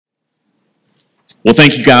Well,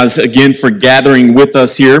 thank you guys again for gathering with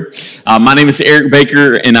us here. My name is Eric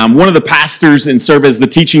Baker, and I'm one of the pastors and serve as the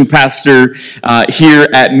teaching pastor here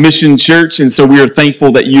at Mission Church. And so we are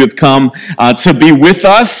thankful that you have come to be with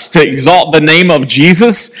us, to exalt the name of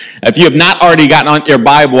Jesus. If you have not already gotten on your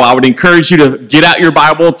Bible, I would encourage you to get out your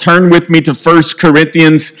Bible, turn with me to 1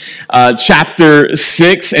 Corinthians chapter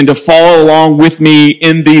 6, and to follow along with me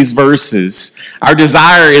in these verses. Our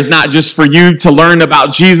desire is not just for you to learn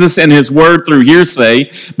about Jesus and his word through hearsay,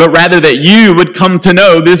 but rather that you would come to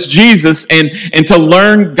know this Jesus and to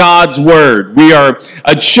learn God's word. We are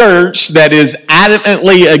a church that is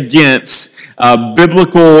adamantly against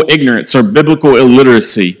biblical ignorance or biblical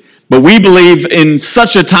illiteracy. But we believe in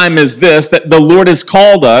such a time as this that the Lord has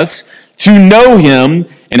called us to know him.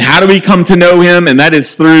 And how do we come to know him? And that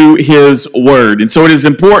is through his word. And so it is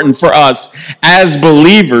important for us as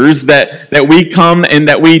believers that we come and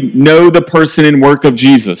that we know the person and work of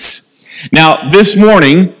Jesus. Now, this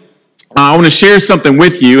morning, I want to share something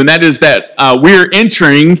with you, and that is that we're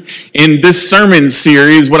entering in this sermon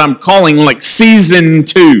series what I'm calling like season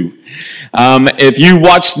 2. If you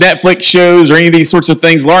watch Netflix shows or any of these sorts of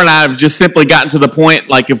things, Laura and I have just simply gotten to the point,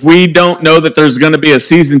 like if we don't know that there's going to be a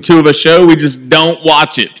season 2 of a show, we just don't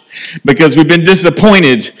watch it because we've been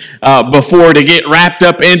disappointed before to get wrapped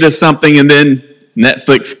up into something and then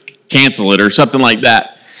Netflix cancel it or something like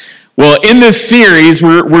that. Well, in this series,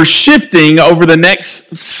 we're shifting over the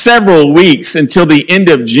next several weeks until the end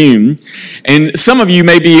of June. And some of you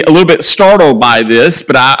may be a little bit startled by this,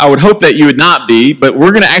 but I would hope that you would not be. But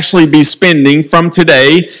we're going to actually be spending from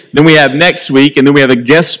today, then we have next week, and then we have a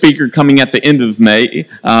guest speaker coming at the end of May.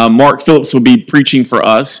 Mark Phillips will be preaching for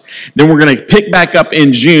us. Then we're going to pick back up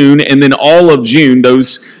in June, and then all of June,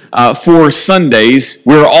 those 4 Sundays,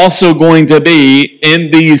 we're also going to be in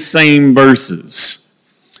these same verses.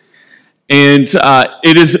 And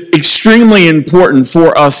it is extremely important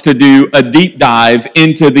for us to do a deep dive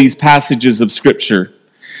into these passages of Scripture,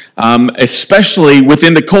 especially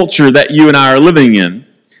within the culture that you and I are living in.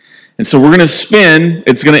 And so we're going to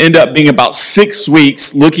it's going to end up being about 6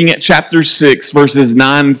 weeks looking at chapter 6, verses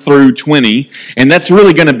 9 through 20. And that's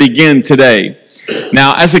really going to begin today.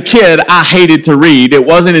 Now, as a kid, I hated to read. It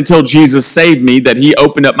wasn't until Jesus saved me that he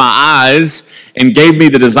opened up my eyes and gave me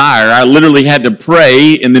the desire. I literally had to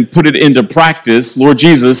pray and then put it into practice. Lord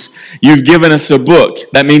Jesus, you've given us a book.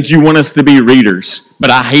 That means you want us to be readers, but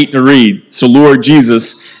I hate to read. So Lord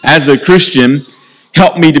Jesus, as a Christian,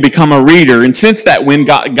 help me to become a reader. And since that when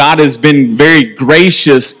God has been very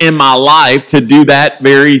gracious in my life to do that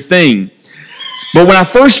very thing. But when I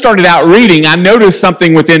first started out reading, I noticed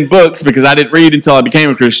something within books, because I didn't read until I became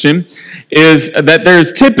a Christian, is that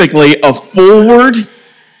there's typically a foreword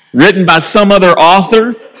written by some other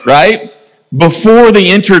author, right, before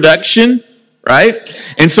the introduction, right?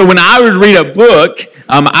 And so when I would read a book,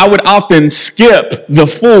 I would often skip the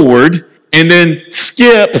foreword and then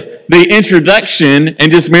skip the introduction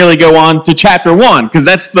and just merely go on to chapter 1, because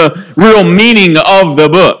that's the real meaning of the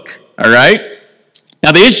book, all right?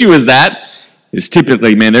 Now, the issue is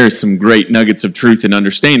typically, there's some great nuggets of truth and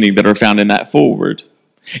understanding that are found in that foreword.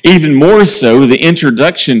 Even more so, the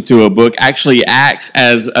introduction to a book actually acts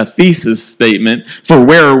as a thesis statement for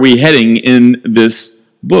where are we heading in this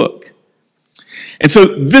book. And so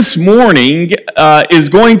this morning is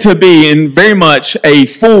going to be in very much a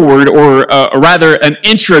foreword, or rather an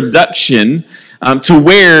introduction to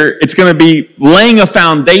where it's going to be laying a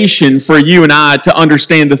foundation for you and I to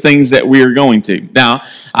understand the things that we are going to. Now,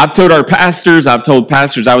 I've told pastors,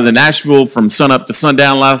 I was in Nashville from sunup to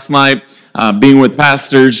sundown last night, being with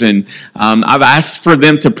pastors, and I've asked for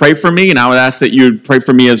them to pray for me, and I would ask that you would pray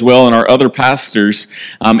for me as well and our other pastors.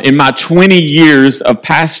 In my 20 years of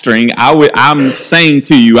pastoring,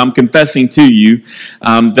 I'm confessing to you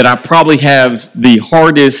that I probably have the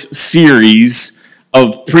hardest series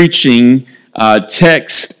of preaching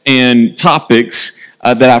text and topics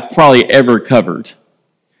that I've probably ever covered.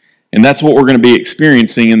 And that's what we're going to be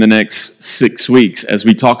experiencing in the next 6 weeks as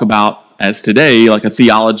we talk about, as today, like a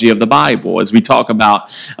theology of the Bible, as we talk about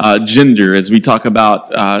gender, as we talk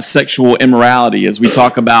about sexual immorality, as we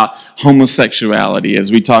talk about homosexuality,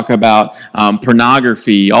 as we talk about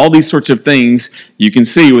pornography, all these sorts of things. You can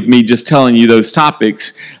see with me just telling you those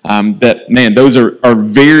topics those are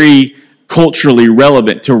very culturally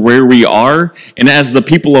relevant to where we are. And as the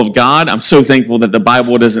people of God, I'm so thankful that the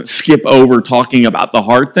Bible doesn't skip over talking about the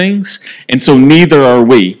hard things. And so neither are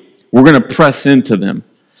we. We're going to press into them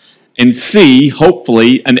and see,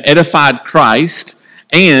 hopefully, an edified Christ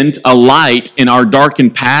and a light in our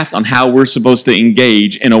darkened path on how we're supposed to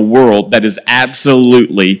engage in a world that is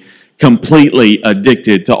absolutely, completely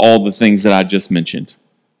addicted to all the things that I just mentioned.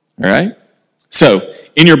 All right? So,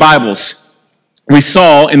 in your Bibles, we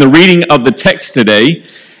saw in the reading of the text today,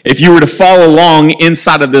 if you were to follow along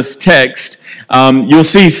inside of this text, you'll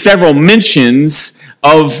see several mentions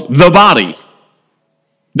of the body,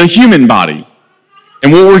 the human body,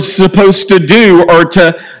 and what we're supposed to do or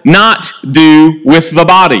to not do with the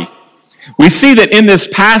body. We see that in this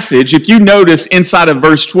passage, if you notice inside of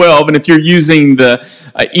verse 12, and if you're using the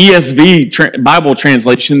ESV Bible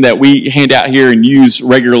translation that we hand out here and use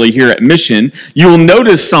regularly here at Mission, you will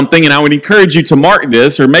notice something, and I would encourage you to mark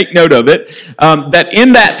this or make note of it, that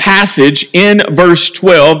in that passage in verse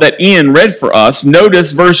 12 that Ian read for us,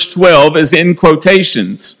 notice verse 12 is in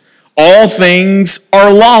quotations. All things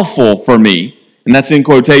are lawful for me, and that's in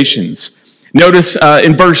quotations. Notice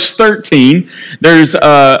in verse 13, there's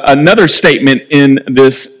another statement in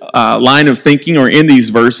this line of thinking or in these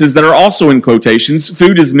verses that are also in quotations.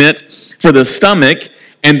 Food is meant for the stomach,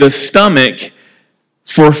 and the stomach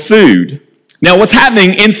for food. Now, what's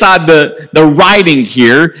happening inside the writing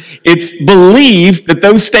here, it's believed that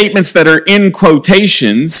those statements that are in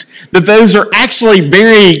quotations, that those are actually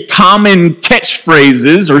very common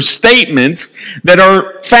catchphrases or statements that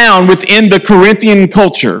are found within the Corinthian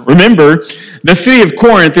culture. Remember, the city of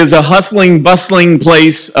Corinth is a hustling, bustling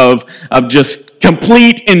place of just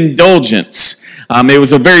complete indulgence. It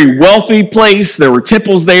was a very wealthy place. There were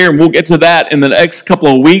temples there, and we'll get to that in the next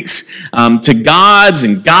couple of weeks, to gods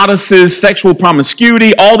and goddesses, sexual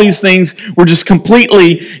promiscuity. All these things were just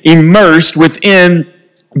completely immersed within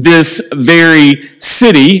this very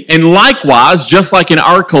city. And likewise, just like in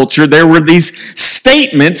our culture, there were these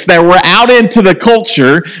statements that were out into the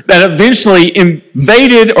culture that eventually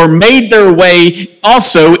invaded or made their way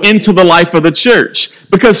also into the life of the church.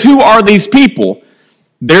 Because who are these people?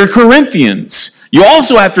 They're Corinthians. You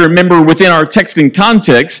also have to remember within our text and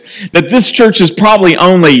context that this church is probably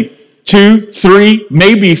only 2, 3,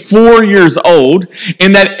 maybe 4 years old,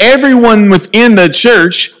 and that everyone within the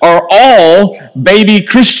church are all baby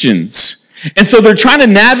Christians. And so they're trying to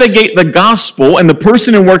navigate the gospel and the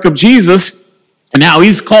person and work of Jesus and how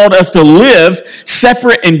he's called us to live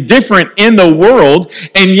separate and different in the world,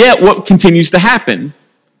 and yet what continues to happen?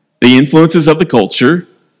 The influences of the culture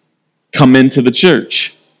come into the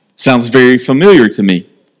church. Sounds very familiar to me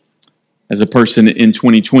as a person in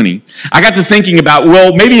 2020. I got to thinking about,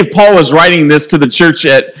 well, maybe if Paul was writing this to the church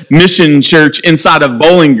at Mission Church inside of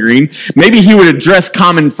Bowling Green, maybe he would address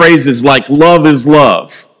common phrases like love is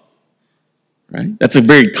love. Right? That's a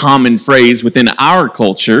very common phrase within our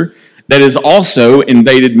culture that has also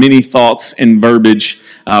invaded many thoughts and verbiage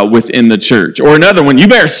within the church. Or another one, you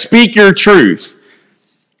better speak your truth.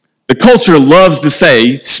 The culture loves to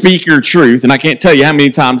say, speak your truth, and I can't tell you how many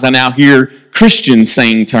times I now hear Christians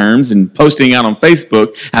saying terms and posting out on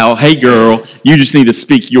Facebook how, hey girl, you just need to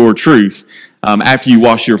speak your truth after you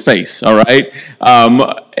wash your face, all right?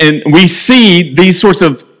 And we see these sorts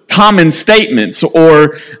of common statements,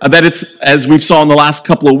 or that it's, as we've saw in the last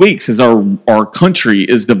couple of weeks, as our country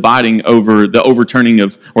is dividing over the overturning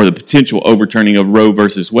of, or the potential overturning of Roe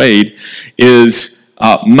versus Wade, is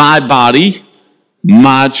my body,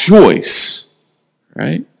 my choice,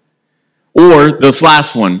 right? Or this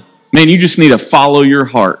last one, man, you just need to follow your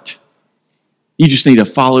heart. You just need to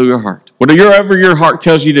follow your heart. Whatever your heart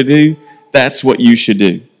tells you to do, that's what you should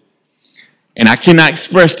do. And I cannot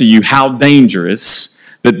express to you how dangerous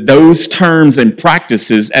that those terms and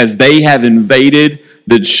practices, as they have invaded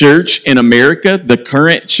the church in America, the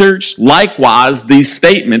current church, likewise, these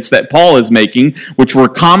statements that Paul is making, which were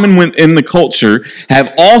common within the culture,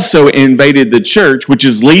 have also invaded the church, which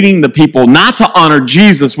is leading the people not to honor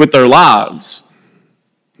Jesus with their lives,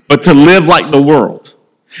 but to live like the world.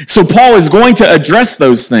 So Paul is going to address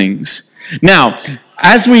those things. Now,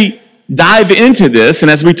 as we dive into this,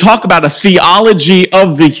 and as we talk about a theology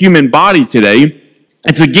of the human body today,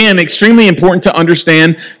 it's again extremely important to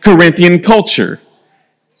understand Corinthian culture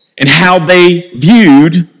and how they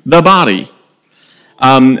viewed the body.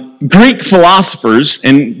 Greek philosophers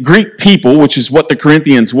and Greek people, which is what the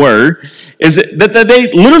Corinthians were, is that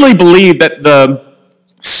they literally believed that the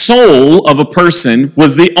soul of a person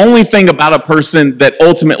was the only thing about a person that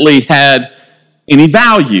ultimately had any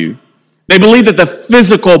value. They believed that the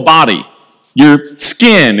physical body, your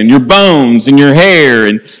skin and your bones and your hair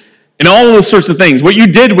and all of those sorts of things, what you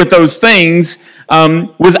did with those things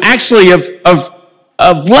was actually of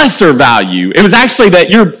lesser value. It was actually that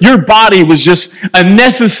your body was just a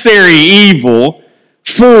necessary evil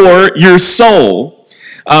for your soul.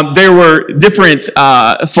 There were different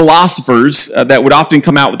philosophers that would often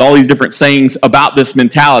come out with all these different sayings about this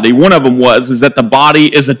mentality. One of them was that the body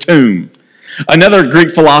is a tomb. Another Greek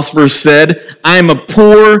philosopher said, I am a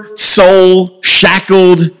poor soul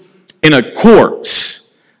shackled in a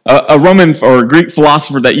corpse. A Roman or Greek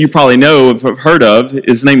philosopher that you probably know have heard of,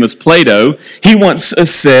 his name was Plato. He once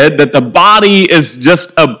said that the body is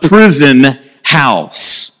just a prison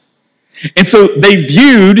house. And so they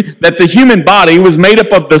viewed that the human body was made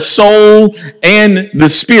up of the soul and the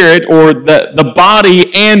spirit, or the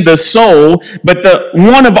body and the soul, but the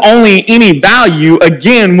one of only any value,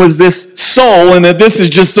 again, was this soul, and that this is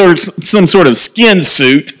just some sort of skin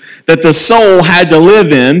suit that the soul had to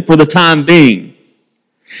live in for the time being.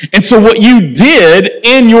 And so what you did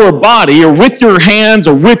in your body, or with your hands,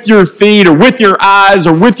 or with your feet, or with your eyes,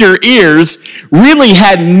 or with your ears, really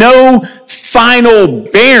had no final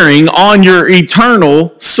bearing on your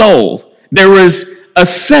eternal soul. There was a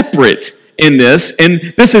separate in this,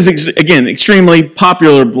 and this is, again, extremely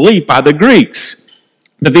popular belief by the Greeks,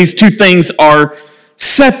 that these two things are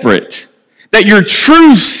separate, that your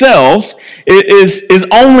true self is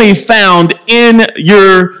only found in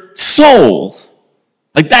your soul.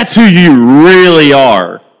 Like, that's who you really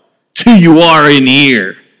are. It's who you are in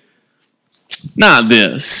here. Not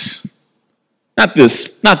this. Not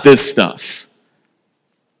this stuff.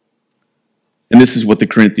 And this is what the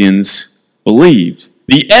Corinthians believed.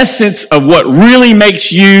 The essence of what really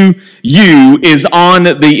makes you is on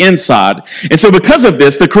the inside. And so because of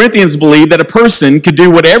this, the Corinthians believed that a person could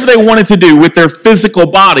do whatever they wanted to do with their physical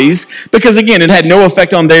bodies, because again, it had no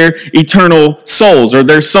effect on their eternal souls or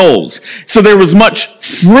their souls. So there was much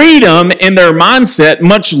freedom in their mindset,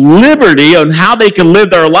 much liberty on how they could live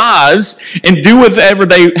their lives and do whatever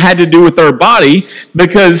they had to do with their body,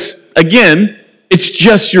 because again, it's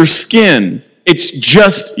just your skin. It's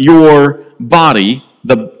just your body.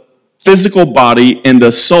 The physical body and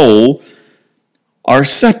the soul are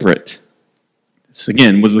separate. This,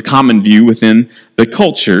 again, was the common view within the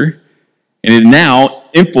culture, and it now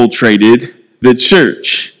infiltrated the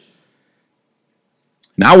church.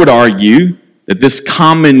 And I would argue that this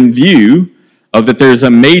common view of that there's a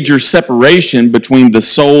major separation between the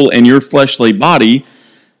soul and your fleshly body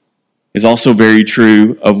is also very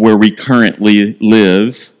true of where we currently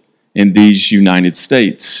live in these United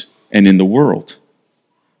States and in the world.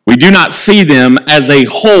 We do not see them as a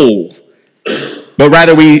whole, but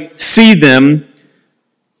rather we see them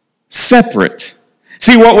separate.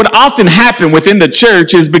 See, what would often happen within the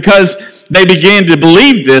church is because they began to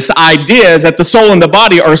believe this idea is that the soul and the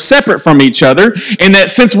body are separate from each other, and that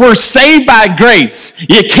since we're saved by grace,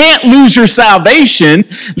 you can't lose your salvation,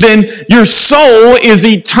 then your soul is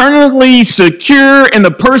eternally secure in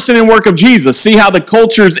the person and work of Jesus. See how the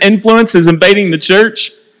culture's influence is invading the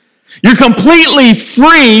church? You're completely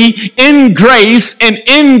free in grace and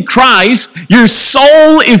in Christ. Your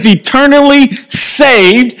soul is eternally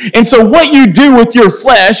saved. And so what you do with your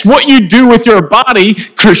flesh, what you do with your body,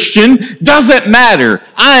 Christian, doesn't matter.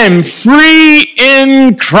 I am free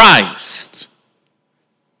in Christ.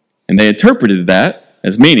 And they interpreted that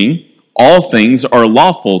as meaning all things are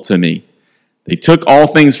lawful to me. They took all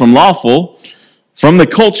things from lawful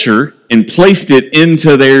the and placed it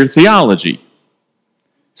into their theology.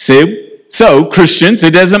 So, Christians,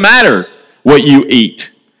 it doesn't matter what you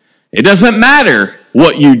eat. It doesn't matter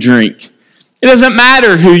what you drink. It doesn't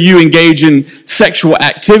matter who you engage in sexual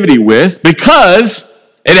activity with, because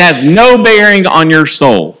it has no bearing on your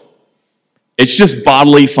soul. It's just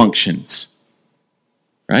bodily functions.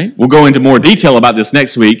 Right? We'll go into more detail about this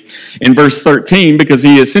next week in verse 13, because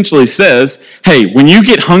he essentially says, hey, when you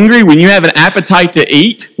get hungry, when you have an appetite to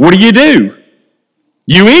eat, what do?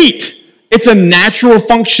 You eat. It's a natural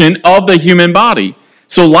function of the human body.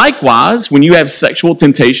 So likewise, when you have sexual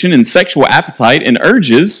temptation and sexual appetite and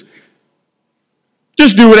urges,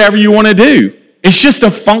 just do whatever you want to do. It's just a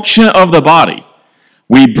function of the body.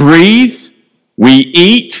 We breathe, we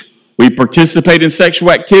eat, we participate in sexual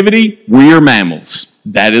activity. We are mammals.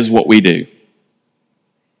 That is what we do.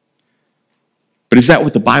 But is that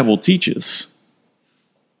what the Bible teaches?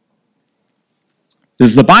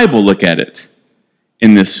 Does the Bible look at it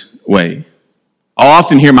in this way? I'll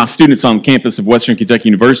often hear my students on campus of Western Kentucky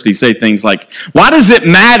University say things like, why does it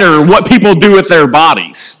matter what people do with their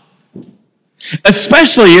bodies?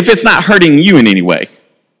 Especially if it's not hurting you in any way.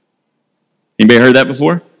 Anybody heard that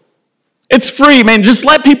before? It's free, man. Just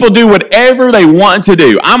let people do whatever they want to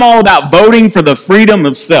do. I'm all about voting for the freedom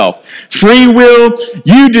of self. Free will,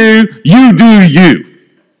 you do you.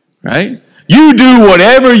 Right? You do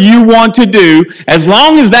whatever you want to do, as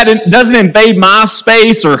long as that doesn't invade my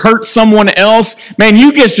space or hurt someone else. Man,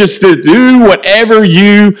 you get just to do whatever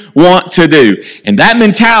you want to do. And that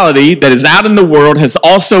mentality that is out in the world has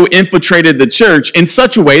also infiltrated the church in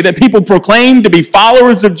such a way that people proclaim to be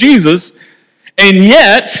followers of Jesus, and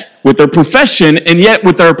yet, with their profession and yet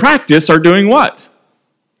with their practice, are doing what?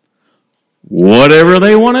 whatever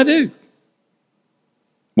they want to do.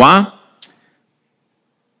 Why?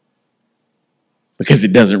 Because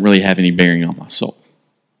it doesn't really have any bearing on my soul.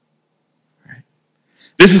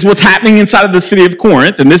 This is what's happening inside of the city of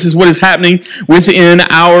Corinth, and this is what is happening within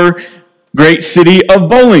our great city of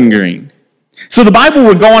Bowling Green. So the Bible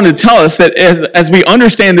would go on to tell us that as we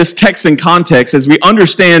understand this text in context, as we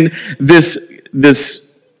understand this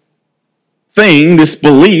thing, this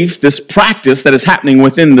belief, this practice that is happening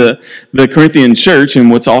within the Corinthian church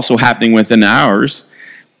and what's also happening within ours,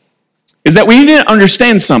 is that we need to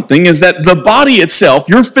understand something, is that the body itself,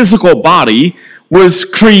 your physical body, was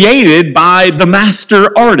created by the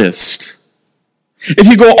master artist. If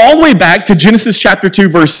you go all the way back to Genesis chapter 2,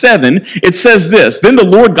 verse 7, it says this, "Then the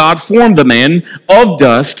Lord God formed the man of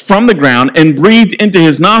dust from the ground and breathed into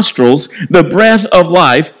his nostrils the breath of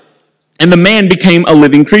life, and the man became a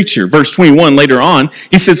living creature." Verse 21, later on,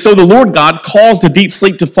 he says, "So the Lord God caused a deep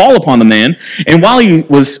sleep to fall upon the man, and while he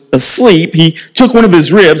was asleep, he took one of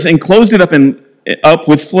his ribs and closed it up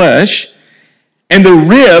with flesh, and the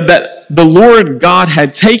rib that the Lord God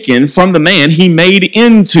had taken from the man, he made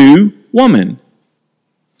into woman."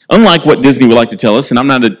 Unlike what Disney would like to tell us, and I'm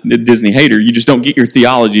not a Disney hater, you just don't get your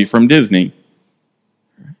theology from Disney.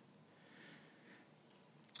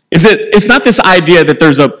 It's not this idea that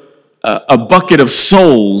there's a bucket of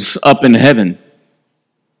souls up in heaven,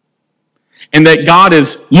 and that God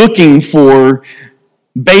is looking for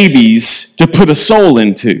babies to put a soul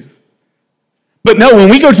into. But no, when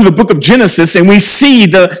we go to the book of Genesis and we see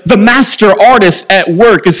the master artist at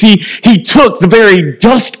work as he took the very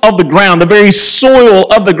dust of the ground, the very soil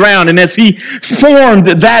of the ground, and as he formed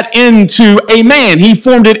that into a man, he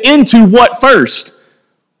formed it into what first?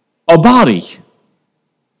 A body.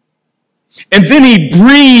 And then he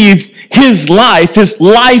breathed his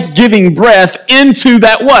life-giving breath into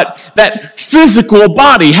that what? That physical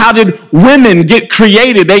body. How did women get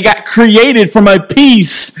created? They got created from a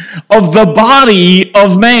piece of the body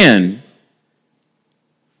of man.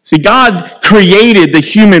 See, God created the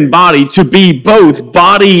human body to be both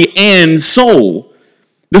body and soul.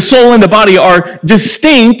 The soul and the body are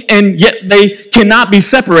distinct, and yet they cannot be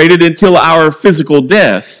separated until our physical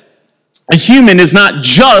death. A human is not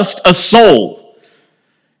just a soul.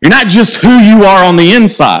 You're not just who you are on the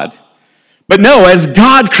inside. But no, as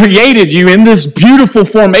God created you in this beautiful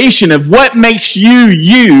formation of what makes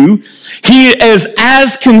you, he is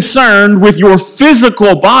as concerned with your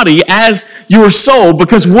physical body as your soul,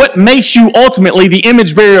 because what makes you ultimately the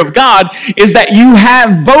image bearer of God is that you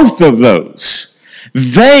have both of those.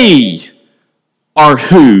 They are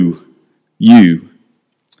who you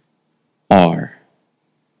are.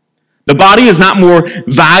 The body is not more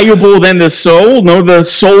valuable than the soul, nor the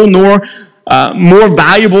soul more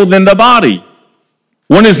valuable than the body.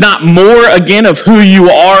 One is not more, again, of who you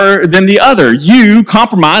are than the other. You,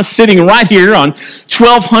 compromise, sitting right here on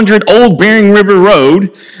 1200 Old Bering River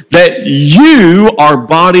Road, that you are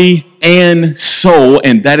body and soul,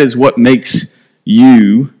 and that is what makes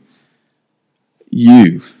you,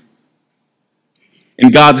 you. In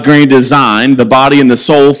God's grand design, the body and the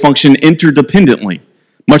soul function interdependently.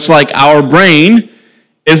 Much like our brain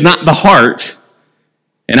is not the heart,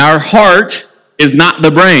 and our heart is not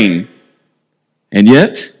the brain. And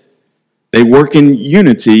yet, they work in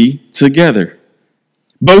unity together.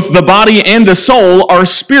 Both the body and the soul are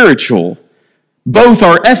spiritual. Both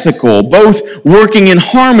are ethical, both working in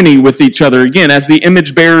harmony with each other, again, as the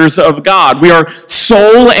image bearers of God. We are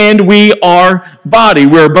soul and we are body.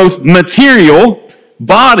 We are both material,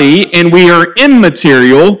 body, and we are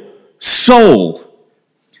immaterial, soul.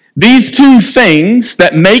 These two things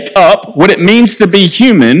that make up what it means to be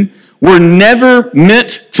human were never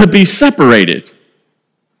meant to be separated.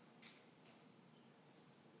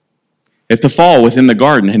 If the fall within the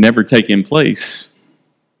garden had never taken place,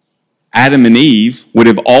 Adam and Eve would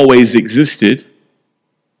have always existed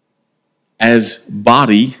as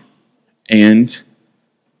body and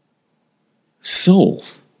soul.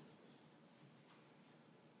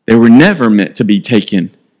 They were never meant to be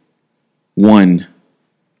taken one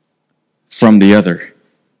from the other.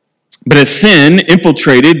 But as sin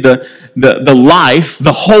infiltrated the life,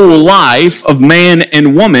 the whole life of man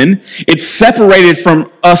and woman, it separated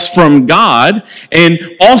from us from God, and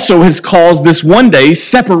also has caused this one day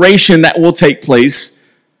separation that will take place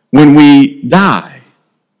when we die,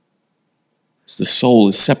 as the soul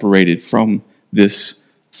is separated from this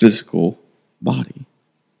physical body.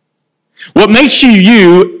 What makes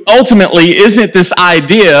you ultimately isn't this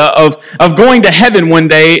idea of going to heaven one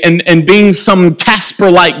day and being some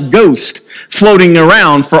Casper-like ghost floating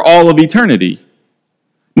around for all of eternity.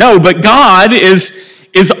 No, but God is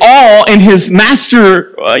is all in his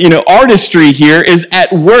master, artistry here is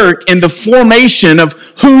at work in the formation of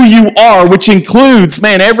who you are, which includes,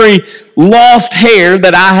 man, every lost hair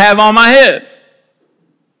that I have on my head.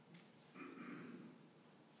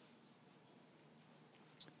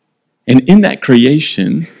 And in that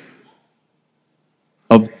creation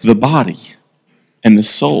of the body and the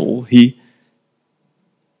soul, he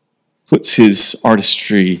puts his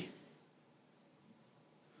artistry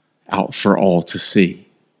out for all to see.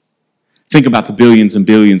 Think about the billions and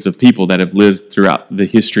billions of people that have lived throughout the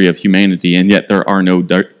history of humanity, and yet there are no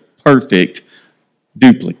perfect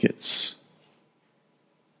duplicates.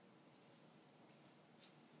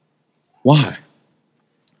 Why?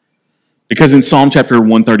 Because in Psalm chapter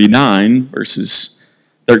 139, verses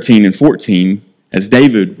 13 and 14, as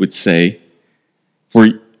David would say, For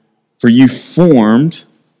you formed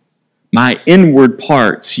my inward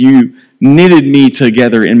parts, you knitted me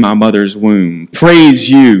together in my mother's womb. Praise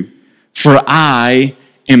you, for I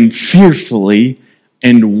am fearfully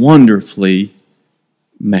and wonderfully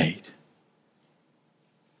made.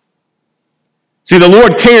 See, the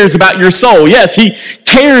Lord cares about your soul. Yes, he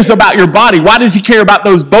cares about your body. Why does he care about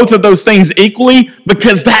both of those things equally?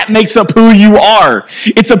 Because that makes up who you are.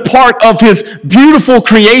 It's a part of his beautiful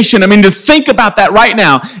creation. I mean, to think about that right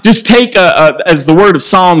now, just take, as the word of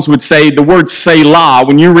Psalms would say, the word Selah.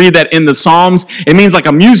 When you read that in the Psalms, it means like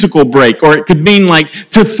a musical break, or it could mean like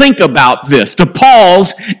to think about this, to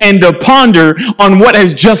pause and to ponder on what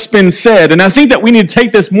has just been said. And I think that we need to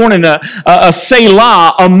take this morning a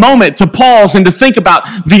Selah, a moment to pause and to think about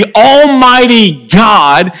the Almighty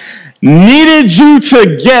God knitted you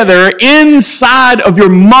together inside of your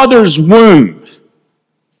mother's womb.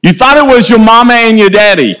 You thought it was your mama and your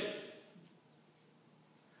daddy.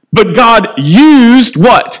 But God used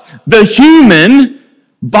what? The human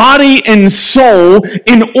body and soul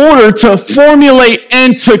in order to formulate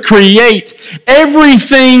and to create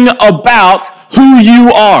everything about who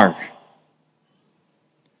you are.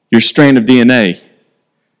 Your strand of DNA.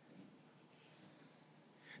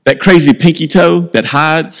 That crazy pinky toe that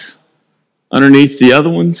hides underneath the other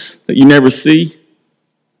ones that you never see,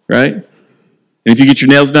 right? And if you get your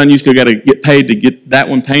nails done, you still got to get paid to get that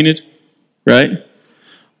one painted, right?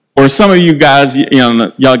 Or some of you guys,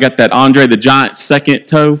 y'all got that Andre the Giant second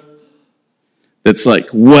toe that's like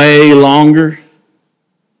way longer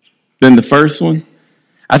than the first one.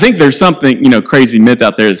 I think there's something, crazy myth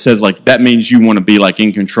out there that says like that means you want to be like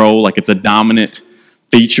in control, like it's a dominant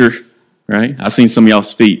feature. Right? I've seen some of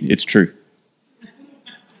y'all's feet. It's true.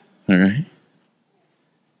 All right?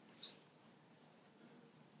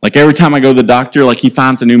 Like every time I go to the doctor, like he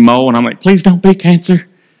finds a new mole, and I'm like, please don't be cancer.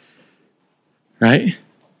 Right?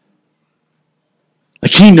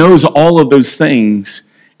 Like he knows all of those things,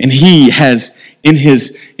 and he has in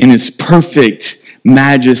his perfect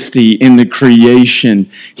majesty in the creation,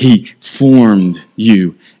 he formed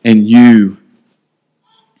you, and you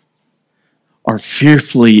are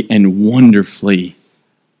fearfully and wonderfully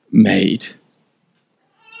made.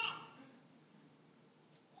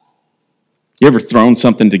 You ever thrown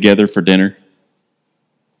something together for dinner?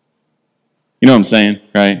 You know what I'm saying,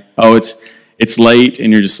 right? Oh, it's late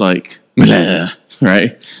and you're just like, blah,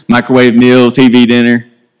 right? Microwave meal, TV dinner.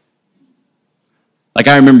 Like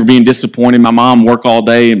I remember being disappointed. My mom worked all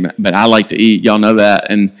day, but I like to eat. Y'all know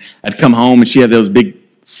that. And I'd come home and she had those big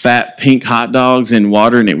fat pink hot dogs in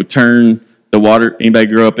water, and it would turn the water. Anybody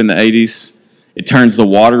grew up in the 80s? It turns the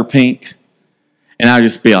water pink. And I'd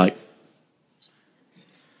just be like,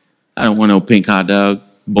 I don't want no pink hot dog.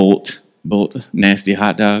 Bolt, nasty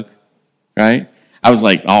hot dog. Right? I was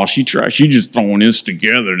like, oh, she just throwing this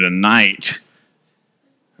together tonight.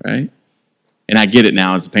 Right? And I get it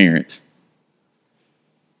now as a parent.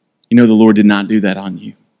 The Lord did not do that on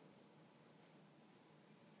you.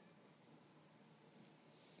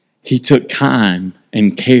 He took time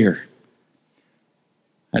and care.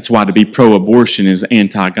 That's why to be pro-abortion is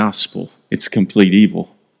anti-gospel. It's complete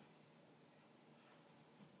evil.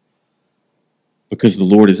 Because the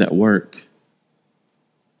Lord is at work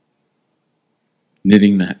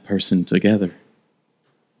knitting that person together.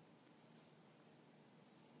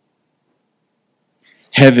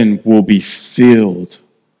 Heaven will be filled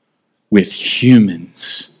with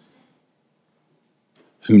humans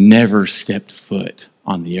who never stepped foot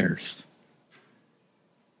on the earth.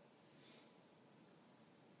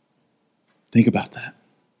 Think about that.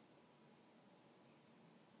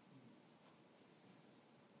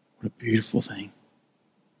 What a beautiful thing.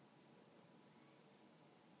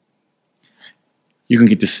 You can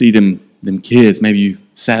get to see them kids. Maybe you,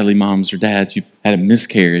 sadly, moms or dads, you've had a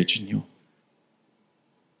miscarriage, and you'll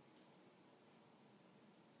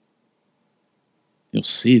you'll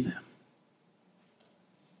see them.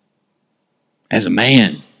 As a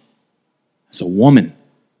man, as a woman.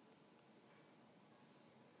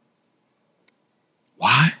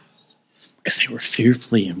 Why? Because they were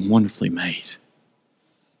fearfully and wonderfully made.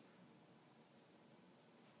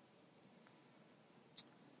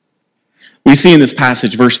 We see in this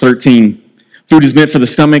passage, verse 13, food is meant for the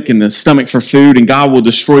stomach and the stomach for food, and God will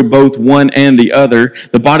destroy both one and the other.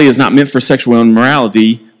 The body is not meant for sexual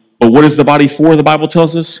immorality, but what is the body for, the Bible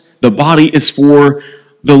tells us? The body is for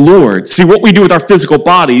the Lord. See, what we do with our physical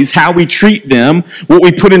bodies, how we treat them, what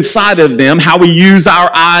we put inside of them, how we use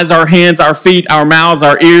our eyes, our hands, our feet, our mouths,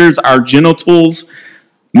 our ears, our genitals,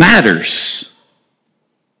 matters.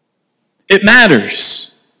 It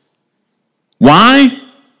matters. Why?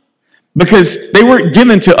 Because they weren't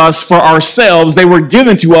given to us for ourselves. They were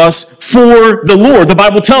given to us for the Lord. The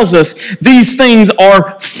Bible tells us these things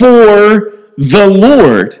are for the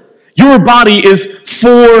Lord. Your body is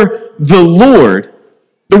for the Lord.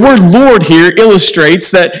 The word Lord here illustrates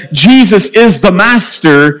that Jesus is the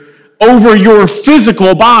master over your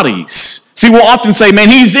physical bodies. See, we'll often say, man,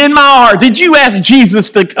 he's in my heart. Did you ask Jesus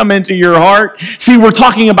to come into your heart? See, we're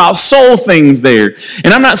talking about soul things there.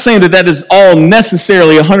 And I'm not saying that is all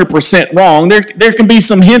necessarily 100% wrong. There can be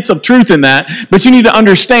some hints of truth in that. But you need to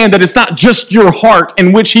understand that it's not just your heart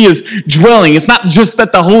in which he is dwelling. It's not just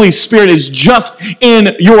that the Holy Spirit is just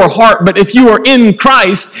in your heart. But if you are in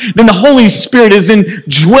Christ, then the Holy Spirit is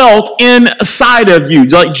dwelt inside of you.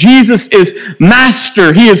 Like Jesus is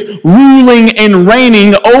master. He is ruling and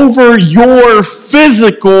reigning over your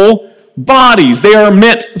physical bodies. They are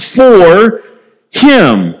meant for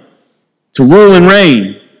him to rule and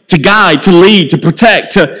reign, to guide, to lead, to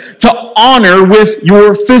protect, to honor with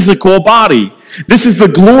your physical body. This is the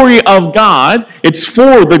glory of God. It's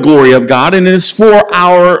for the glory of God, and it is for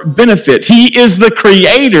our benefit. He is the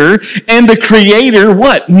creator, and the creator,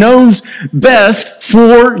 what? Knows best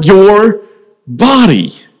for your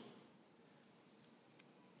body.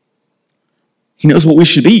 He knows what we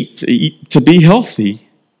should eat to be healthy.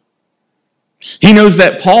 He knows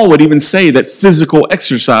that Paul would even say that physical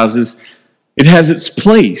exercises, it has its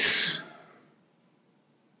place.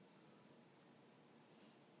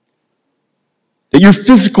 That your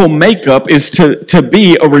physical makeup is to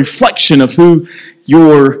be a reflection of who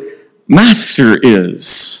your master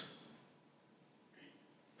is,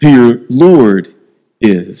 who your Lord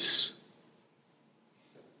is.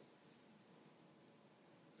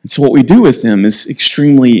 And so what we do with them is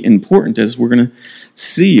extremely important, as we're going to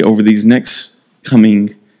see over these next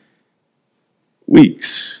coming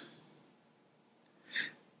weeks.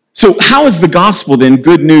 So how is the gospel then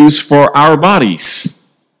good news for our bodies?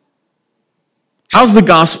 How's the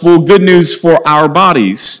gospel good news for our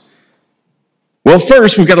bodies? Well,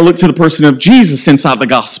 first, we've got to look to the person of Jesus inside the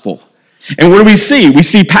gospel. And what do we see? We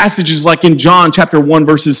see passages like in John chapter 1,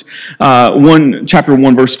 verse 14,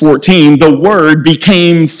 the Word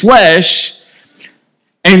became flesh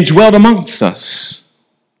and dwelt amongst us.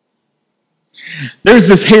 There's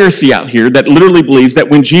this heresy out here that literally believes that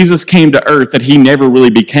when Jesus came to earth, that he never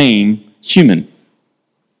really became human.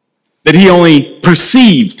 That he only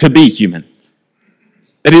perceived to be human.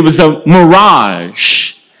 That he was a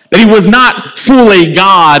mirage. That he was not fully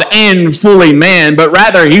God and fully man, but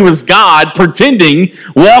rather he was God pretending,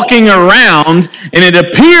 walking around, and it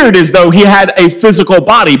appeared as though he had a physical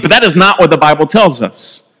body. But that is not what the Bible tells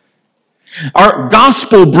us. Our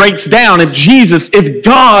gospel breaks down if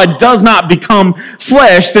God does not become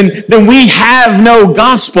flesh, then we have no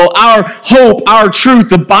gospel. Our hope, our truth,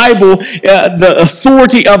 the Bible, the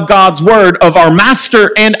authority of God's word, of our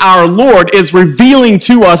master and our Lord is revealing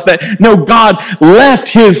to us that no, God left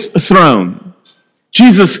his throne.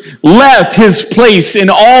 Jesus left his place in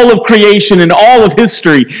all of creation and all of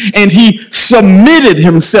history, and he submitted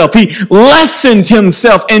himself. He lessened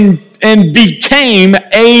himself and became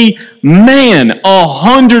a man,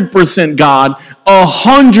 100% God,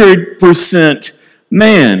 100%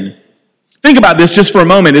 man. Think about this just for a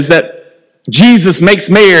moment, is that Jesus makes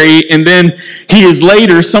Mary, and then he is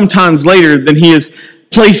later, sometimes later, than he is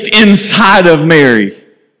placed inside of Mary.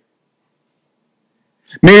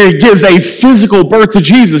 Mary gives a physical birth to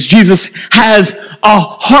Jesus. Jesus has a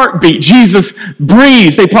heartbeat. Jesus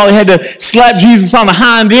breathes. They probably had to slap Jesus on the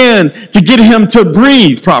hind end to get him to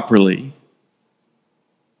breathe properly.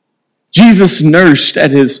 Jesus nursed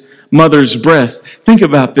at his mother's breath. Think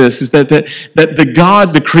about this, is that the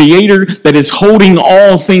God, the Creator that is holding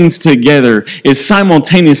all things together is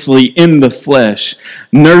simultaneously in the flesh,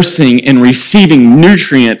 nursing and receiving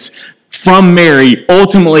nutrients from Mary,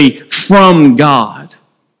 ultimately from God,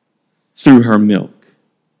 through her milk.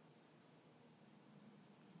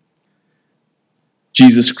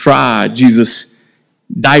 Jesus cried. Jesus'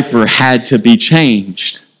 diaper had to be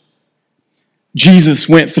changed. Jesus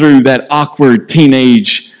went through that awkward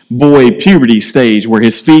teenage boy puberty stage where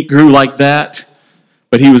his feet grew like that,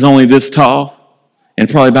 but he was only this tall and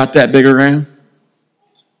probably about that big around.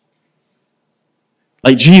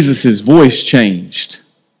 Like Jesus' voice changed.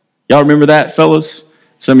 Y'all remember that, fellas?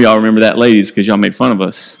 Some of y'all remember that, ladies, because y'all made fun of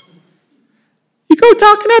us. You go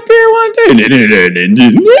talking up here one day.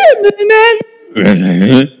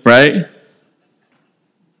 Right?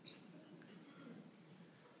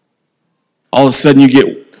 All of a sudden you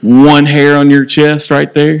get one hair on your chest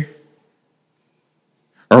right there.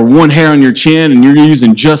 Or one hair on your chin and you're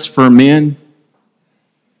using just for men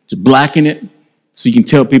to blacken it so you can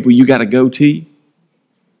tell people you got a goatee.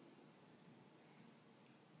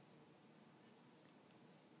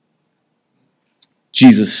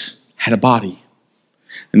 Jesus had a body.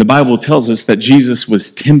 And the Bible tells us that Jesus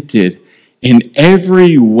was tempted in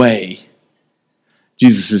every way.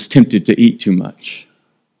 Jesus is tempted to eat too much.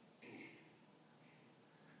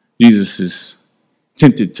 Jesus is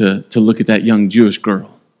tempted to look at that young Jewish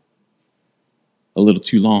girl a little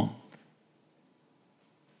too long.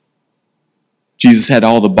 Jesus had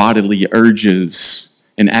all the bodily urges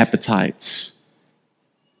and appetites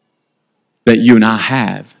that you and I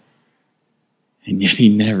have, and yet he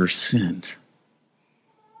never sinned.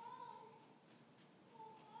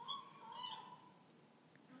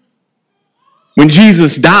 When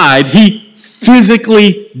Jesus died, he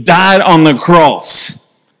physically died on the cross.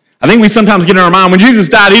 I think we sometimes get in our mind, when Jesus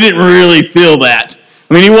died, he didn't really feel that.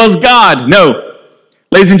 I mean, he was God. No.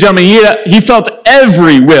 Ladies and gentlemen, he felt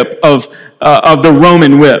every whip of the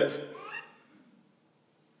Roman whip.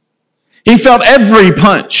 He felt every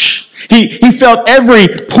punch. He felt every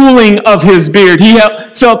pulling of his beard. He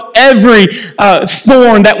felt every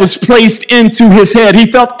thorn that was placed into his head.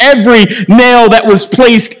 He felt every nail that was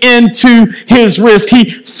placed into his wrist. He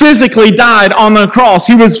physically died on the cross.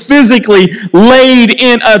 He was physically laid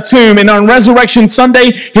in a tomb. And on Resurrection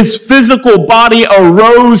Sunday, his physical body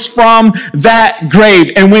arose from that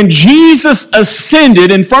grave. And when Jesus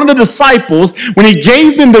ascended in front of the disciples, when he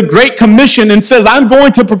gave them the Great Commission and says, I'm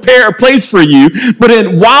going to prepare a place for you, but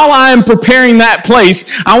while I am preparing that place,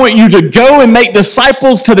 I want you to go and make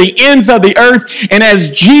disciples to the ends of the earth. And as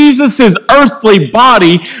Jesus' earthly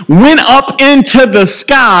body went up into the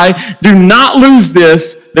sky, do not lose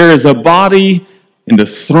this. There is a body in the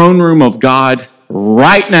throne room of God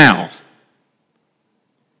right now.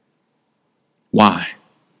 Why?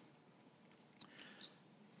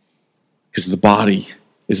 Because the body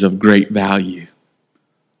is of great value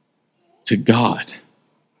to God.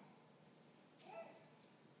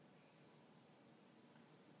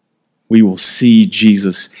 We will see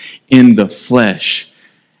Jesus in the flesh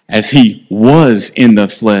as he was in the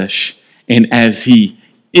flesh and as he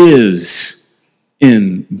is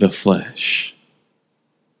in the flesh.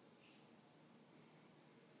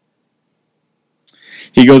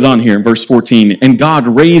 He goes on here in verse 14, and God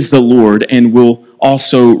raised the Lord and will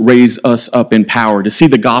also raise us up in power. To see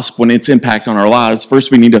the gospel and its impact on our lives,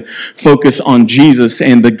 first we need to focus on Jesus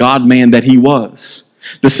and the God-man that he was.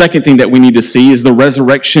 The second thing that we need to see is the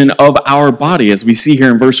resurrection of our body, as we see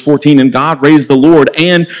here in verse 14, and God raised the Lord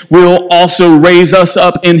and will also raise us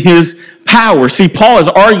up in his power. See, Paul is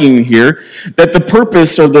arguing here that the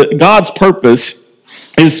purpose, or God's purpose,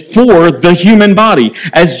 is for the human body.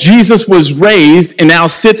 As Jesus was raised and now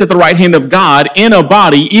sits at the right hand of God in a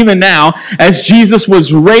body, even now, as Jesus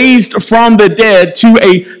was raised from the dead to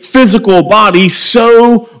a physical body,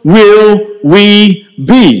 so will we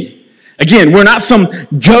be. Again, we're not some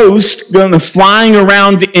ghost going to flying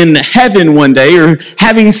around in heaven one day or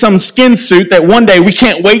having some skin suit that one day we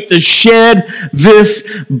can't wait to shed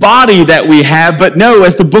this body that we have. But no,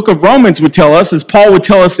 as the book of Romans would tell us, as Paul would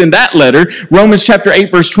tell us in that letter, Romans chapter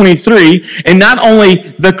 8, verse 23, and not only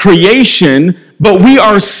the creation, but we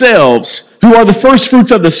ourselves, who are the first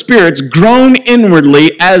fruits of the spirits, groan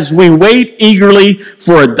inwardly as we wait eagerly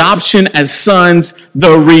for adoption as sons,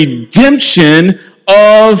 the redemption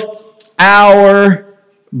of our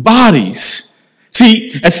bodies.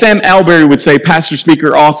 See, as Sam Alberry would say, pastor,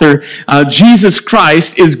 speaker, author, Jesus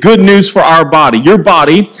Christ is good news for our body. Your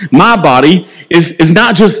body, my body, is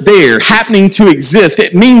not just there, happening to exist.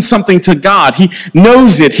 It means something to God. He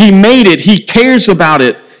knows it. He made it. He cares about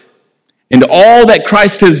it. And all that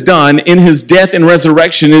Christ has done in his death and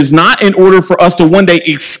resurrection is not in order for us to one day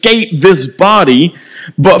escape this body,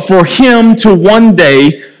 but for him to one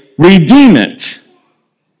day redeem it.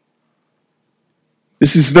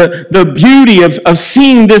 This is the beauty of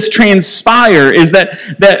seeing this transpire, is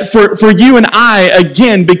that for you and I,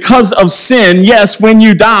 again, because of sin, yes, when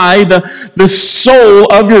you die, the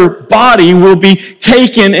soul of your body will be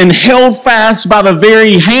taken and held fast by the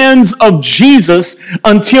very hands of Jesus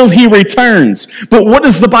until he returns. But what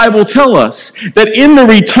does the Bible tell us? That in the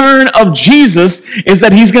return of Jesus is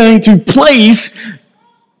that he's going to place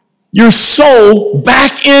your soul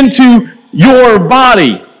back into your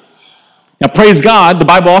body. Now, praise God, the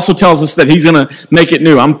Bible also tells us that he's going to make it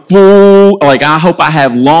new. I'm full, I hope I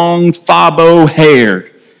have long fabo hair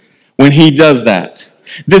when he does that.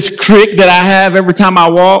 This crick that I have every time I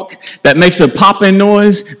walk that makes a popping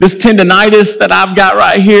noise, this tendonitis that I've got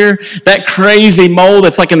right here, that crazy mole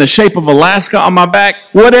that's like in the shape of Alaska on my back,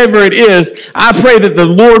 whatever it is, I pray that the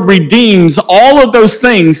Lord redeems all of those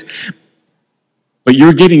things, but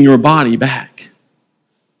you're getting your body back.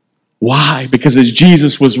 Why? Because as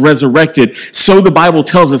Jesus was resurrected, so the Bible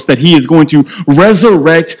tells us that he is going to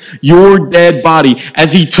resurrect your dead body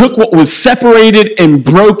as he took what was separated and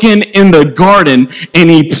broken in the garden and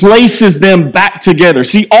he places them back together.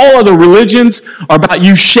 See, all other religions are about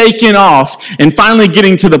you shaking off and finally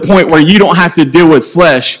getting to the point where you don't have to deal with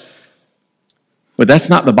flesh. But that's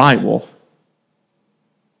not the Bible.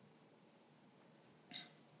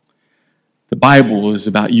 The Bible is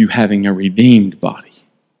about you having a redeemed body.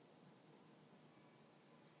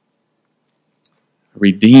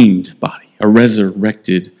 Redeemed body, a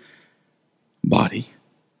resurrected body.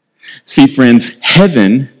 See, friends,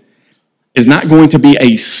 heaven is not going to be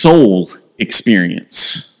a soul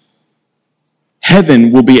experience.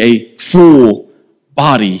 Heaven will be a full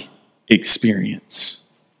body experience.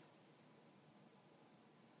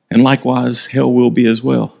 And likewise, hell will be as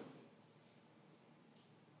well.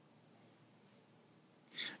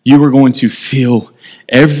 You are going to feel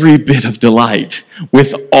every bit of delight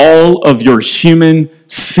with all of your human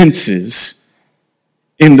senses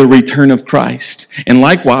in the return of Christ. And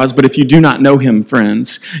likewise, but if you do not know him,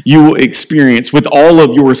 friends, you will experience with all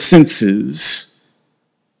of your senses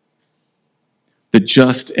the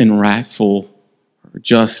just and wrathful, or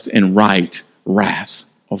just and right wrath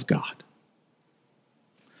of God.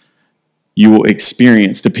 You will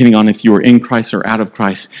experience, depending on if you are in Christ or out of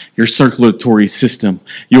Christ, your circulatory system,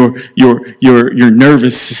 your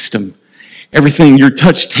nervous system, everything, your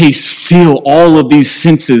touch, taste, feel, all of these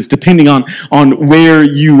senses, depending on where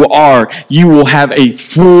you are, you will have a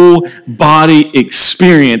full body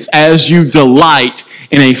experience as you delight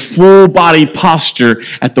in a full body posture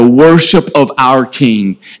at the worship of our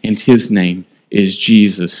King, and his name is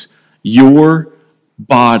Jesus. Your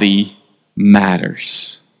body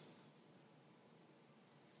matters.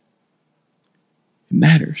 It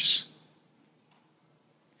matters.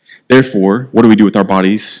 Therefore, what do we do with our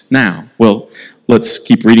bodies now? Well, let's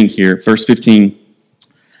keep reading here. Verse 15. Do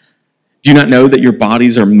you not know that your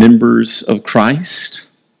bodies are members of Christ?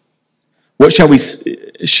 What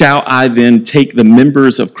shall I then take the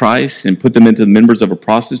members of Christ and put them into the members of a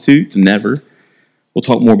prostitute? Never. We'll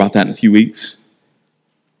talk more about that in a few weeks.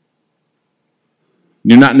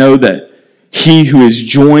 Do you not know that he who is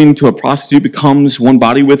joined to a prostitute becomes one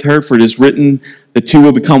body with her? For it is written, the two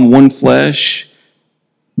will become one flesh.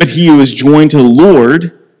 But he who is joined to the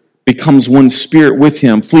Lord becomes one spirit with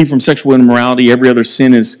him. Flee from sexual immorality. Every other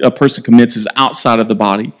sin a person commits is outside of the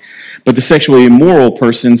body. But the sexually immoral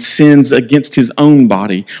person sins against his own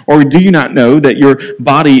body. Or do you not know that your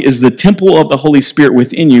body is the temple of the Holy Spirit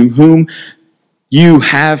within you, whom you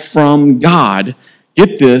have from God?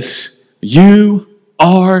 Get this, you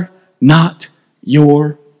are not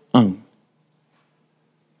your own.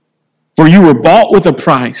 For you were bought with a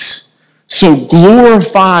price, so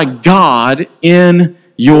glorify God in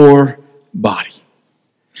your body.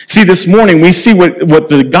 See, this morning we see what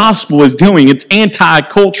the gospel is doing. It's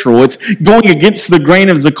anti-cultural. It's going against the grain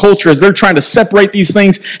of the culture as they're trying to separate these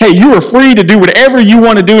things. Hey, you are free to do whatever you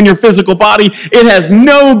want to do in your physical body. It has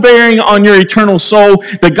no bearing on your eternal soul.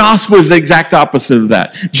 The gospel is the exact opposite of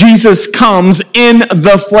that. Jesus comes in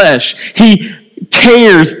the flesh. He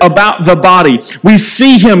cares about the body. We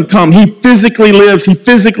see him come. He physically lives. He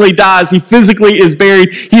physically dies. He physically is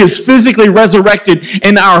buried. He is physically resurrected.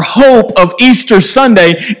 And our hope of Easter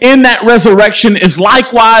Sunday in that resurrection is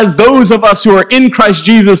likewise those of us who are in Christ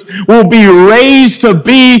Jesus will be raised to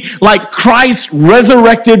be like Christ's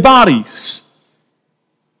resurrected bodies.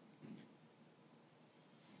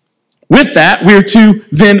 With that, we're to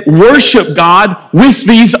then worship God with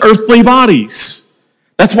these earthly bodies.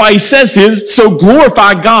 That's why he says this, so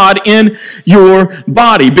glorify God in your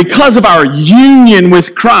body. Because of our union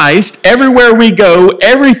with Christ, everywhere we go,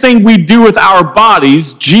 everything we do with our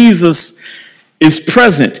bodies, Jesus is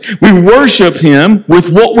present. We worship him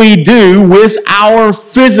with what we do with our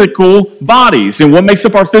physical bodies. And what makes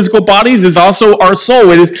up our physical bodies is also our soul.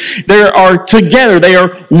 They are together. They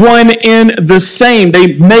are one in the same.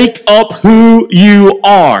 They make up who you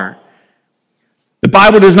are. The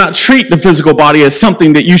Bible does not treat the physical body as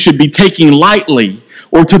something that you should be taking lightly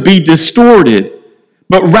or to be distorted,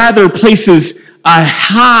 but rather places a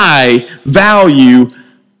high value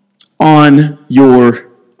on your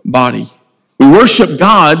body. We worship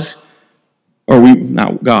gods,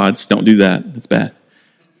 not gods, don't do that, that's bad.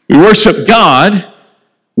 We worship God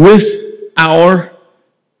with our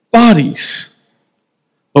bodies,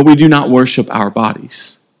 but we do not worship our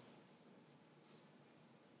bodies.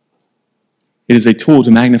 It is a tool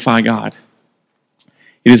to magnify God.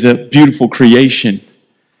 It is a beautiful creation,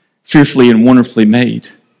 fearfully and wonderfully made.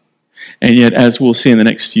 And yet, as we'll see in the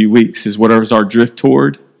next few weeks, is whatever is our drift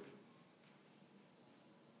toward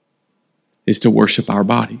is to worship our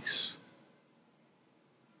bodies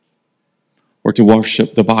or to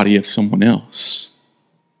worship the body of someone else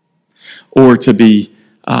or to be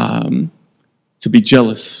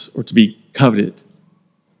jealous or to be coveted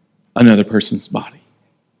another person's body.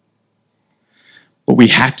 But we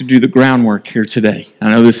have to do the groundwork here today. I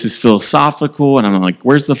know this is philosophical, and I'm like,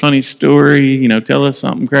 where's the funny story? Tell us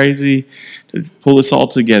something crazy to pull this all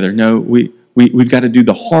together. No, we've got to do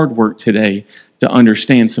the hard work today to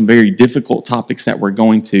understand some very difficult topics that we're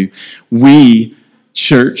going to. We,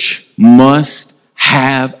 church, must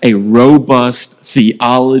have a robust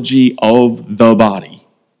theology of the body.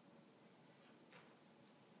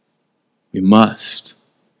 We must.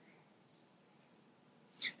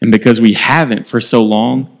 And because we haven't for so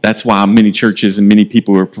long, that's why many churches and many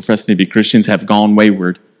people who are professing to be Christians have gone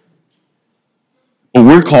wayward. But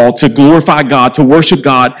we're called to glorify God, to worship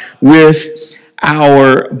God with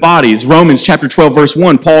our bodies. Romans chapter 12, verse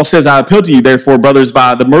 1, Paul says, I appeal to you, therefore, brothers,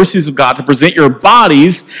 by the mercies of God, to present your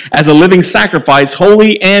bodies as a living sacrifice,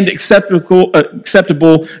 holy and acceptable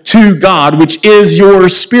to God, which is your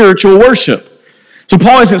spiritual worship. So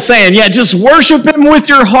Paul isn't saying, just worship him with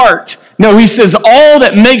your heart. No, he says all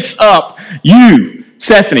that makes up you,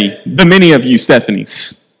 Stephanie, the many of you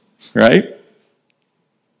Stephanies, right?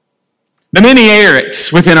 The many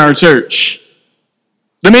Erics within our church,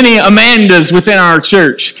 the many Amandas within our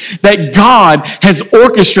church, that God has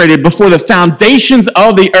orchestrated before the foundations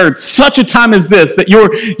of the earth, such a time as this, that your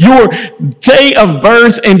day of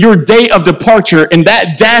birth and your day of departure and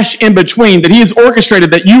that dash in between, that he has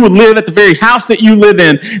orchestrated that you would live at the very house that you live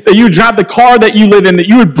in, that you would drive the car that you live in, that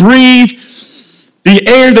you would breathe the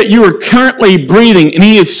air that you are currently breathing. And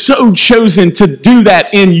he has so chosen to do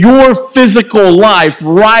that in your physical life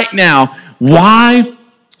right now. Why?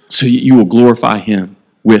 So you will glorify him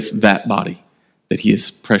with that body that he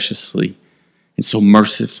has preciously and so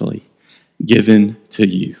mercifully given to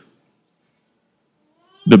you.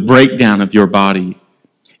 The breakdown of your body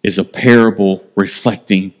is a parable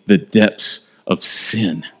reflecting the depths of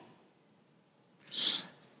sin.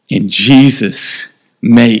 And Jesus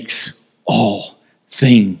makes all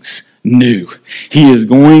things new. He is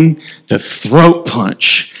going to throat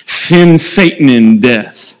punch sin, Satan, and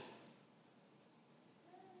death.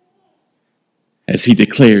 As he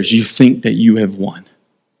declares, you think that you have won.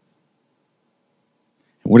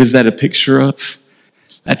 And what is that a picture of?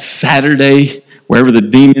 That's Saturday, wherever the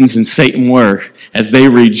demons and Satan were, as they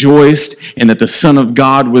rejoiced and that the Son of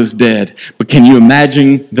God was dead. But can you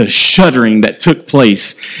imagine the shuddering that took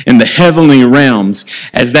place in the heavenly realms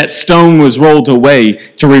as that stone was rolled away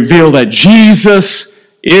to reveal that Jesus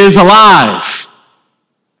is alive?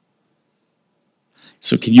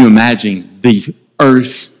 So can you imagine the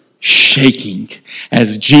earth shaking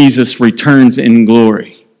as Jesus returns in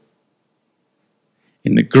glory,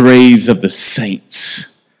 in the graves of the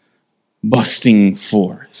saints busting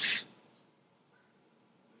forth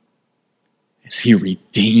as he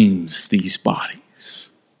redeems these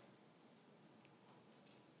bodies?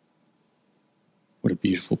 What a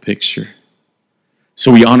beautiful picture.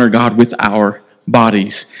 So we honor God with our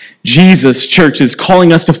bodies. Jesus, church, is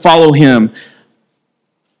calling us to follow him.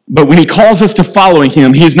 But when he calls us to following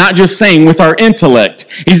him, he's not just saying with our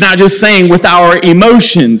intellect. He's not just saying with our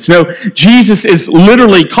emotions. No, Jesus is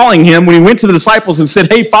literally calling him. When he went to the disciples and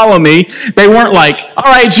said, hey, follow me, they weren't like,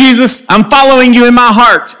 all right, Jesus, I'm following you in my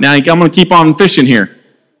heart. Now I'm going to keep on fishing here.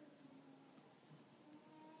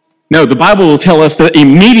 No, the Bible will tell us that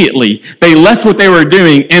immediately they left what they were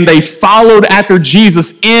doing and they followed after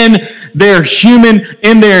Jesus in their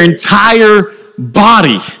entire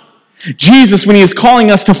body. Jesus, when he is calling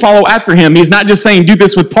us to follow after him, he's not just saying, do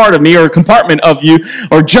this with part of me or a compartment of you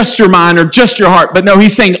or just your mind or just your heart. But no,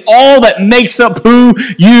 he's saying all that makes up who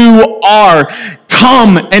you are.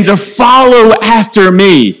 Come and to follow after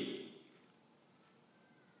me.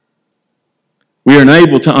 We are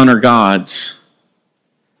unable to honor God's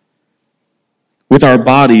with our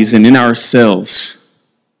bodies and in ourselves,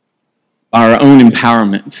 our own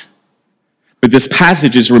empowerment. But this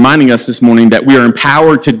passage is reminding us this morning that we are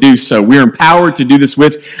empowered to do so. We are empowered to do this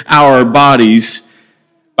with our bodies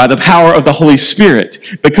by the power of the Holy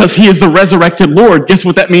Spirit. Because he is the resurrected Lord, guess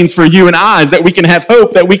what that means for you and I? Is that we can have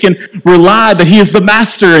hope, that we can rely that he is the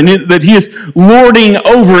master and that he is lording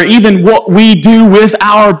over even what we do with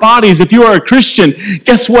our bodies. If you are a Christian,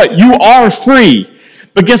 guess what? You are free.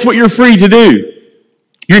 But guess what you're free to do?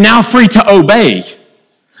 You're now free to obey.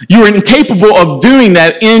 You are incapable of doing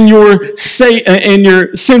that in your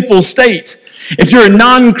sinful state. If you're a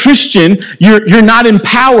non-Christian, you're not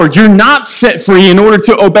empowered. You're not set free in order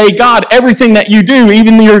to obey God. Everything that you do,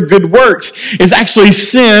 even your good works, is actually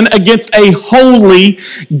sin against a holy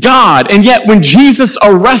God. And yet when Jesus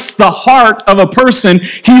arrests the heart of a person,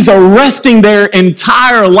 he's arresting their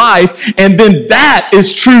entire life. And then that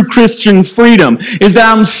is true Christian freedom, is that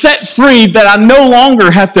I'm set free, that I no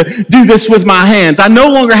longer have to do this with my hands. I no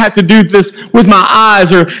longer have to do this with my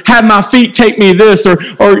eyes or have my feet take me this or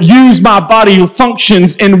use my body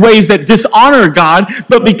functions in ways that dishonor God.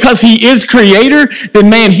 But because he is creator, then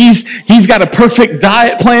man, he's got a perfect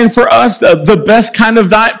diet plan for us, the best kind of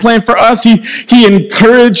diet plan for us. He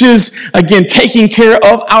encourages, again, taking care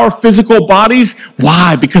of our physical bodies.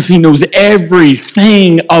 Why? Because he knows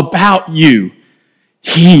everything about you.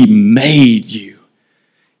 He made you.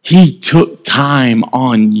 He took time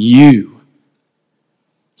on you.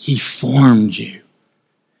 He formed you.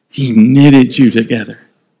 He knitted you together.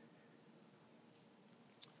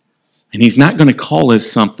 And he's not going to call us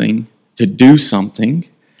something to do something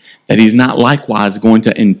that he's not likewise going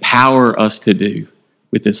to empower us to do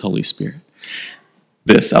with this Holy Spirit.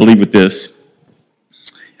 I'll leave with this.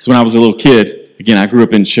 So when I was a little kid, again, I grew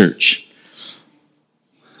up in church.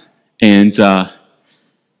 And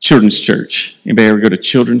children's church. Anybody ever go to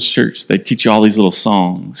children's church? They teach you all these little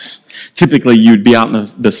songs. Typically, you'd be out in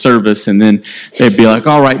the service, and then they'd be like,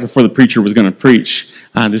 all right, before the preacher was going to preach,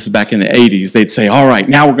 this is back in the 80s, they'd say, all right,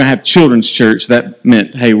 now we're going to have children's church. That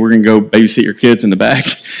meant, hey, we're going to go babysit your kids in the back.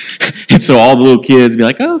 And so all the little kids would be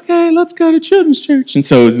like, okay, let's go to children's church. And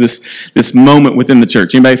so it was this moment within the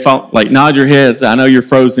church. Anybody nod your heads? I know you're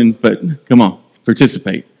frozen, but come on,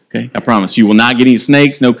 participate. Okay, I promise you will not get any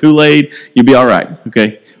snakes, no Kool-Aid. You'll be all right.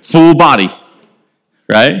 Okay, full body,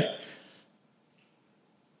 right?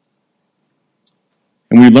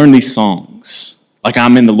 And we learn these songs, like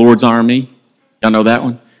I'm in the Lord's Army. Y'all know that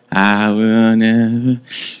one? I will never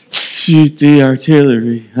shoot the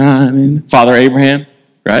artillery. I'm in Father Abraham,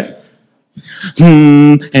 right?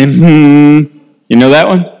 You know that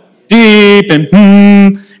one? Deep and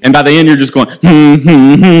and by the end you're just going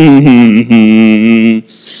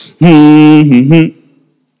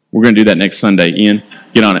We're going to do that next Sunday, Ian.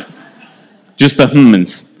 Get on it. Just the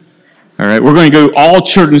hummings. All right, we're going to go all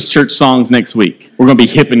children's church songs next week. We're going to be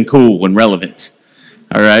hip and cool and relevant.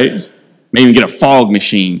 All right? Maybe even get a fog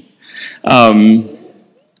machine.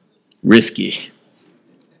 Risky.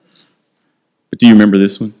 But do you remember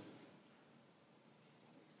this one?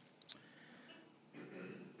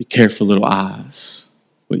 Be careful, little eyes,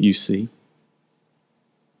 what you see.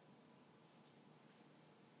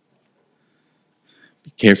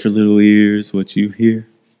 Be careful, little ears, what you hear.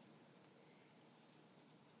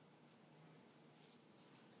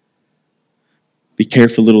 Be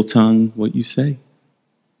careful, little tongue, what you say.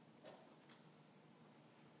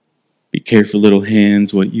 Be careful, little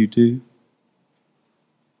hands, what you do.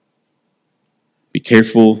 Be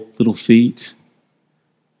careful, little feet,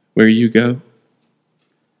 where you go.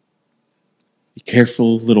 Be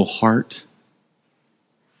careful, little heart,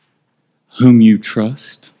 whom you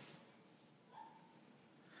trust.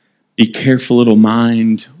 Be careful, little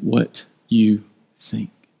mind, what you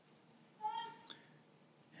think.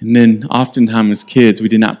 And then oftentimes as kids, we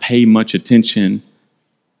did not pay much attention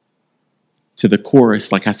to the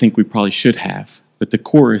chorus like I think we probably should have. But the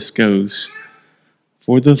chorus goes,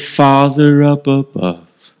 for the Father up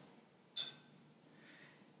above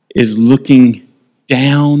is looking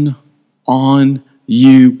down on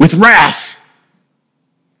you with wrath.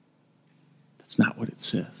 That's not what it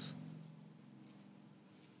says.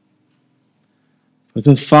 For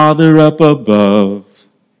the Father up above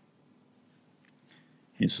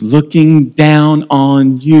is looking down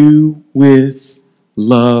on you with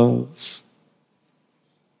love.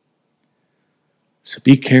 So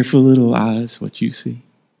be careful, little eyes, what you see.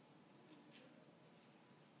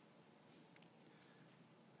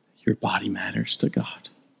 Your body matters to God.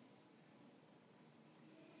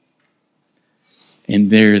 And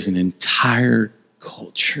there is an entire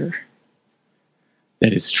culture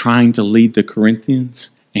that is trying to lead the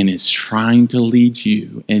Corinthians and is trying to lead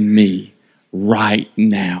you and me right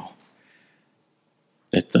now.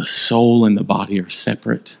 That the soul and the body are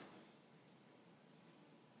separate.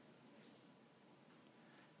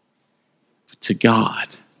 But to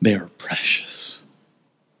God, they are precious.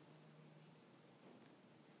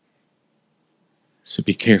 So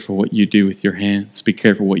be careful what you do with your hands. Be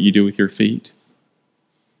careful what you do with your feet.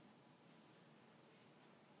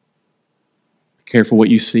 Be careful what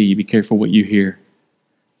you see. Be careful what you hear.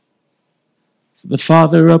 The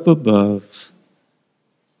Father up above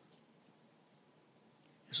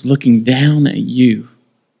is looking down at you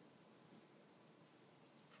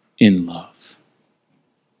in love.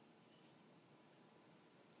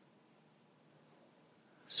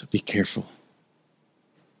 So be careful,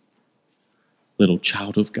 little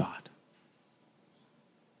child of God,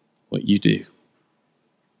 what you do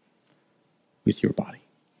with your body.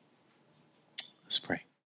 Let's pray.